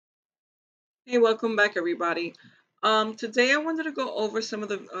Hey, welcome back, everybody. Today I wanted to go over some of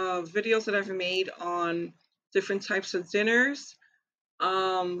the videos that I've made on different types of dinners,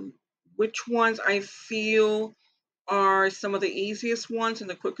 um, which ones I feel are some of the easiest ones and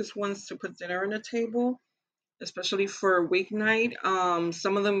the quickest ones to put dinner on the table, especially for a weeknight.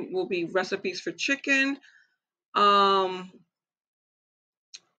 Some of them will be recipes for chicken, um,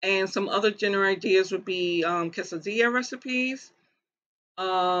 and some other dinner ideas would be quesadilla recipes.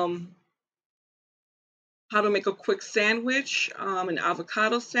 Um, how to make a quick sandwich, an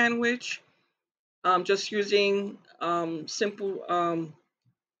avocado sandwich, just using simple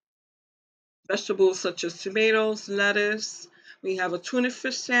vegetables such as tomatoes, lettuce. We have a tuna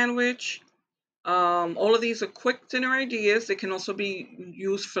fish sandwich. All of these are quick dinner ideas. They can also be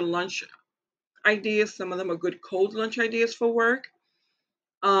used for lunch ideas. Some of them are good cold lunch ideas for work.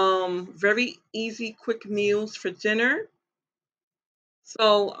 Very easy, quick meals for dinner.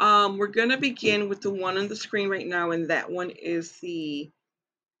 So we're going to begin with the one on the screen right now, and that one is the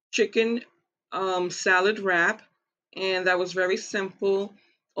chicken salad wrap, and that was very simple.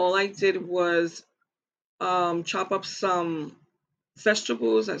 All I did was chop up some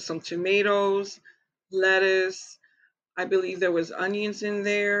vegetables and some tomatoes, lettuce. I believe there was onions in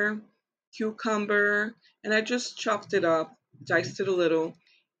there, cucumber, and I just chopped it up, diced it a little,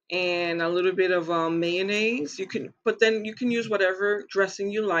 and a little bit of mayonnaise. But then you can use whatever dressing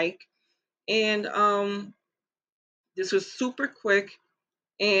you like. And this was super quick.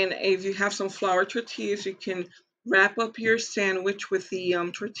 And if you have some flour tortillas, you can wrap up your sandwich with the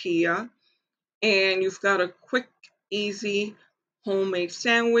tortilla, and you've got a quick, easy homemade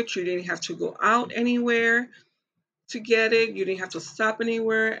sandwich. You didn't have to go out anywhere to get it. You didn't have to stop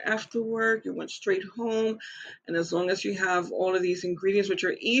anywhere after work. You went straight home. And as long as you have all of these ingredients, which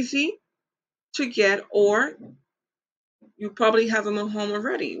are easy to get, or you probably have them at home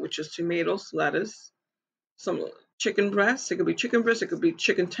already, which is tomatoes, lettuce, some chicken breast. It could be chicken breast. It could be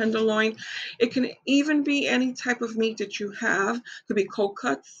chicken tenderloin. It can even be any type of meat that you have. It could be cold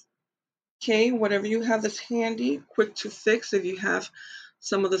cuts. Okay, whatever you have that's handy, quick to fix. If you have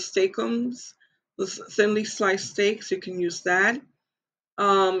some of the steakums, the thinly sliced steaks, you can use that.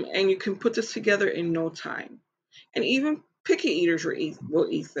 And you can put this together in no time. And even picky eaters will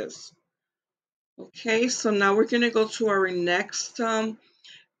eat this. Okay, so now we're going to go to our next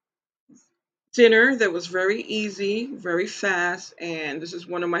dinner that was very easy, very fast, and this is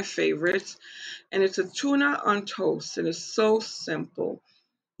one of my favorites. And it's a tuna on toast, and it's so simple.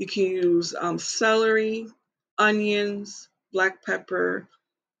 You can use celery, onions, black pepper,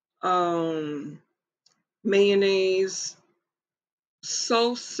 um, mayonnaise.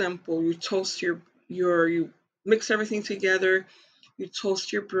 So simple. You mix everything together. You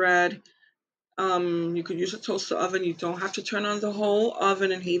toast your bread. You could use a toaster oven. You don't have to turn on the whole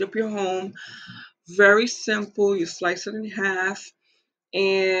oven and heat up your home. Very simple. You slice it in half.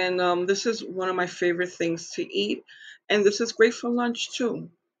 And this is one of my favorite things to eat. And this is great for lunch too,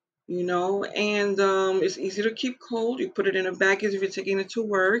 and it's easy to keep cold. You put it in a bag if you're taking it to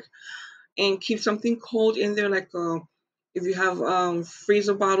work, and keep something cold in there, like if you have freeze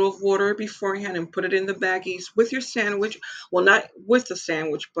a bottle of water beforehand and put it in the baggies with your sandwich. Well, not with the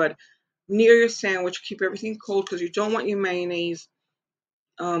sandwich, but near your sandwich. Keep everything cold because you don't want your mayonnaise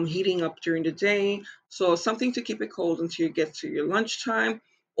heating up during the day. So something to keep it cold until you get to your lunchtime.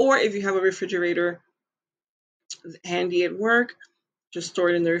 Or if you have a refrigerator handy at work, just store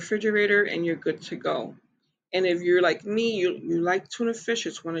it in the refrigerator and you're good to go. And if you're like me, you like tuna fish,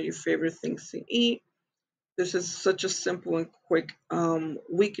 it's one of your favorite things to eat. This is such a simple and quick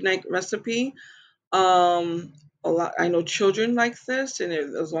weeknight recipe. I know children like this, and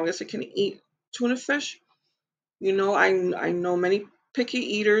as long as they can eat tuna fish, I know many picky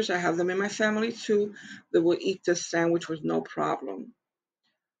eaters. I have them in my family too that will eat this sandwich with no problem.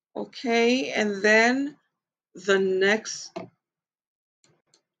 Okay, and then the next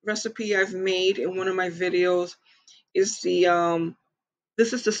recipe I've made in one of my videos is the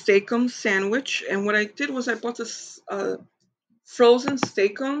this is the steakum sandwich. And what I did was I bought this frozen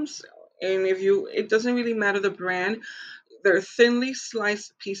steakums, and it doesn't really matter the brand. They're thinly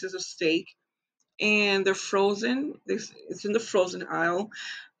sliced pieces of steak, and they're frozen. It's in the frozen aisle,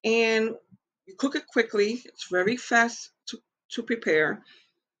 and you cook it quickly. It's very fast to prepare.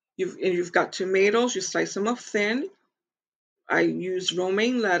 You've got tomatoes. You slice them up thin. I use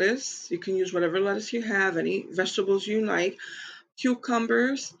romaine lettuce. You can use whatever lettuce you have, any vegetables you like,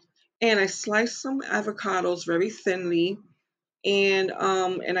 cucumbers, and I slice some avocados very thinly, and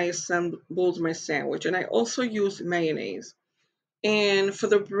I assembled my sandwich. And I also use mayonnaise. And for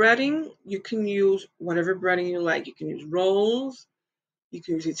the breading, you can use whatever breading you like. You can use rolls, You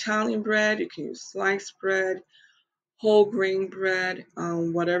can use Italian bread, you can use sliced bread, whole grain bread,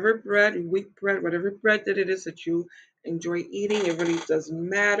 whatever bread, wheat bread, whatever bread that it is that you enjoy eating. It really doesn't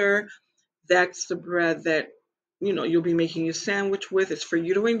matter. That's the bread that you'll be making your sandwich with. It's for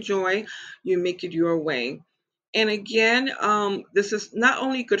you to enjoy. You make it your way. And again, this is not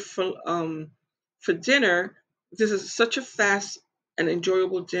only good for dinner. This is such a fast and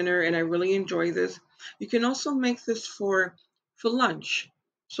enjoyable dinner, and I really enjoy this. You can also make this for lunch.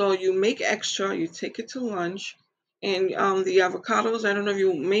 So you make extra, you take it to lunch, and the avocados. I don't know if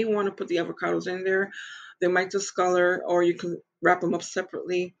you may want to put the avocados in there. They might discolor, or you can wrap them up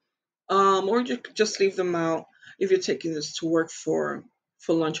separately, or you could just leave them out if you're taking this to work for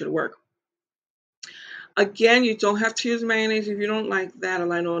lunch at work. Again, you don't have to use mayonnaise if you don't like that.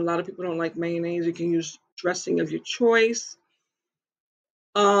 And I know a lot of people don't like mayonnaise. You can use dressing of your choice.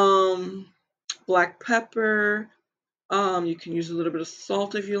 Um, Black pepper. You can use a little bit of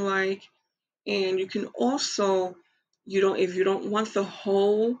salt if you like, and you can also, if you don't want the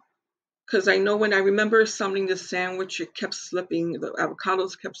whole, because I know when I remember assembling the sandwich, it kept slipping. The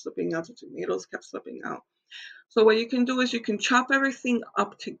avocados kept slipping out. The tomatoes kept slipping out. So what you can do is you can chop everything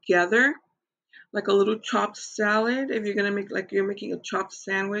up together, like a little chopped salad. If you're gonna make like you're making a chopped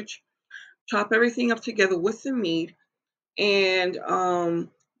sandwich, chop everything up together with the meat, and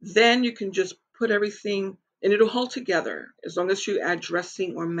then you can just put everything, and it'll hold together. As long as you add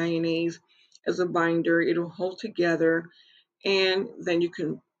dressing or mayonnaise as a binder, it'll hold together, and then you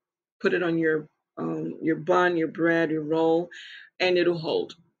can put it on your bun, your bread, your roll, and it'll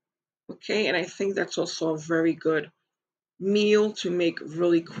hold. Okay, and I think that's also a very good meal to make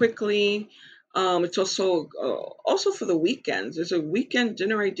really quickly. It's also for the weekends. It's a weekend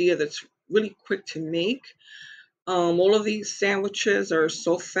dinner idea that's really quick to make. All of these sandwiches are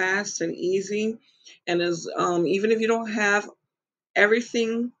so fast and easy, and as even if you don't have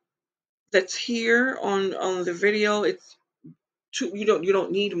everything that's here on the video, you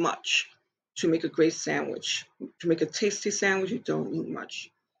don't need much to make a great sandwich. To make a tasty sandwich, you don't need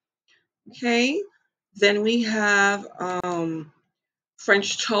much. Okay, then we have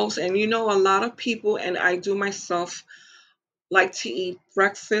French toast. And a lot of people, and I do myself, like to eat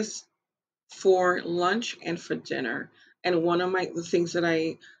breakfast for lunch and for dinner. And one of the things that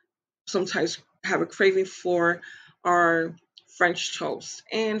I sometimes have a craving for are French toast.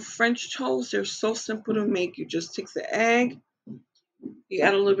 And French toast, they're so simple to make. You just take the egg, you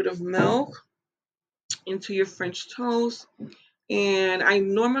add a little bit of milk into your French toast. And I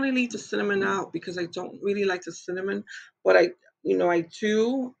normally leave the cinnamon out because I don't really like the cinnamon, but I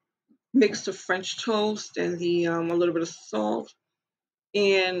do mix the French toast and the a little bit of salt.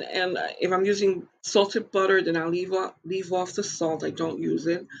 And if I'm using salted butter, then I'll leave off the salt. I don't use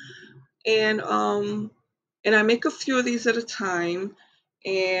it. And I make a few of these at a time.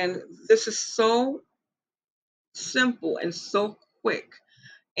 And this is so simple and so quick.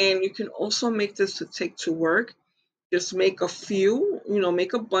 And you can also make this to take to work. Just make a few,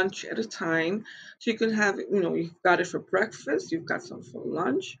 make a bunch at a time. So you can have, you've got it for breakfast, you've got some for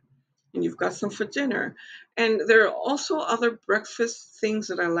lunch, and you've got some for dinner. And there are also other breakfast things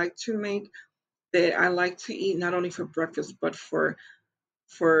that I like to make, that I like to eat not only for breakfast but for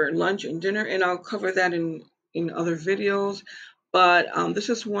lunch and dinner. And I'll cover that in other videos. But this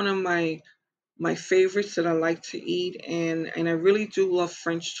is one of my favorites that I like to eat, and I really do love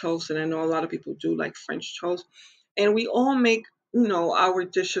French toast, and I know a lot of people do like French toast. And we all make, our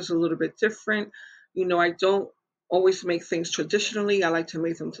dishes a little bit different. I don't always make things traditionally. I like to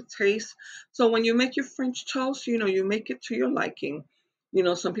make them to taste. So when you make your French toast, you make it to your liking.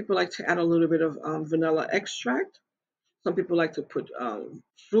 Some people like to add a little bit of vanilla extract. Some people like to put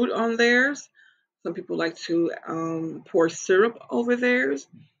fruit on theirs. Some people like to pour syrup over theirs.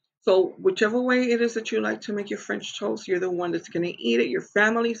 So whichever way it is that you like to make your French toast, you're the one that's going to eat it. Your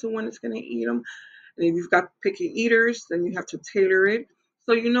family's the one that's going to eat them. And if you've got picky eaters, then you have to tailor it.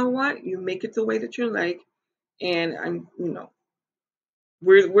 So you know what? You make it the way that you like, and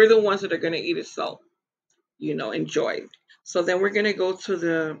we're the ones that are going to eat it. So enjoy. So then we're going to go to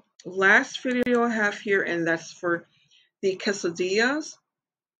the last video I have here, and that's for the quesadillas.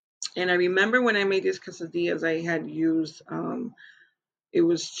 And I remember when I made these quesadillas, I had used it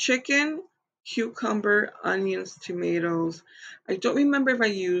was chicken, cucumber, onions, tomatoes. I don't remember if I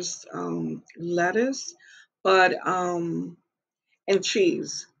used lettuce, but and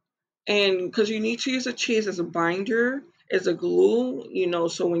cheese. And because you need to use a cheese as a binder, as a glue,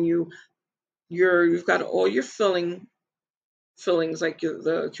 so when you've got all your fillings like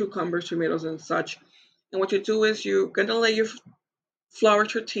the cucumbers, tomatoes, and such. And what you do is you're gonna lay your flour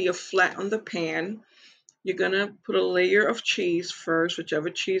tortilla flat on the pan, You're going to put a layer of cheese first, whichever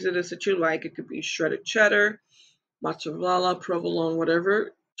cheese it is that you like. It could be shredded cheddar, mozzarella, provolone,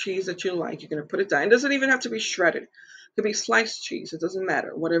 whatever cheese that you like. You're going to put it down. It doesn't even have to be shredded. It could be sliced cheese. It doesn't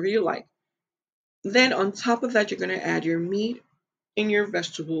matter. Whatever you like. Then on top of that, you're going to add your meat and your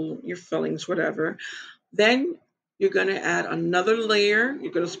vegetable, your fillings, whatever. Then you're going to add another layer.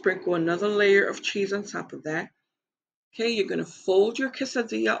 You're going to sprinkle another layer of cheese on top of that. Okay, you're going to fold your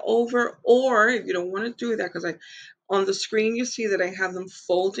quesadilla over, or if you don't want to do that, because I on the screen you see that I have them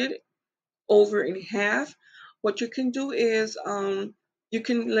folded over in half. What you can do is you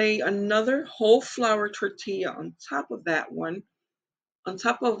can lay another whole flour tortilla on top of that one, on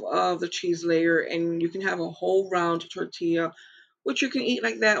top of the cheese layer, and you can have a whole round tortilla, which you can eat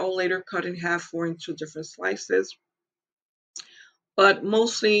like that or later cut in half or into different slices. But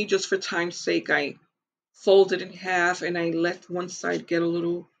mostly, just for time's sake, I fold it in half and I let one side get a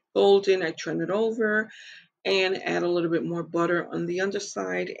little golden. I turn it over and add a little bit more butter on the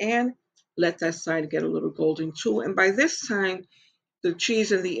underside and let that side get a little golden too. And by this time, the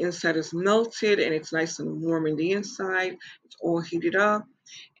cheese in the inside is melted and it's nice and warm in the inside. It's all heated up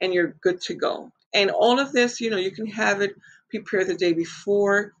and you're good to go. And all of this, you can have it prepared the day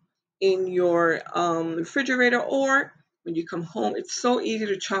before in your refrigerator, or when you come home. It's so easy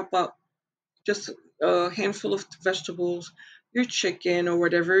to chop up just a handful of vegetables, your chicken or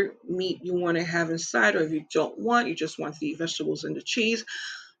whatever meat you want to have inside, or if you don't want, you just want the vegetables and the cheese.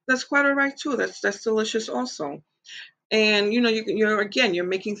 That's quite all right too. That's delicious also. And you're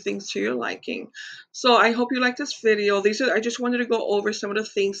making things to your liking. So I hope you like this video. I just wanted to go over some of the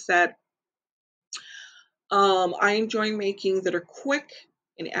things that I enjoy making that are quick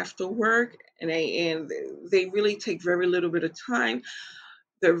and after work, and they really take very little bit of time.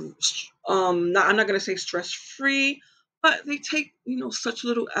 They're not, I'm not going to say stress free, but they take such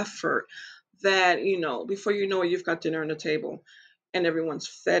little effort that before you know it, you've got dinner on the table and everyone's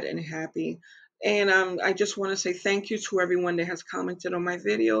fed and happy. And I just want to say thank you to everyone that has commented on my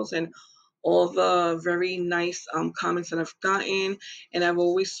videos and all the very nice comments that I've gotten. And I've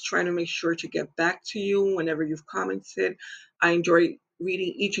always tried to make sure to get back to you whenever you've commented. I enjoy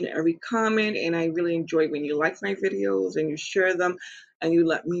reading each and every comment, and I really enjoy when you like my videos and you share them and you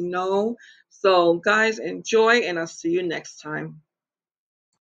let me know. So, guys, enjoy, and I'll see you next time.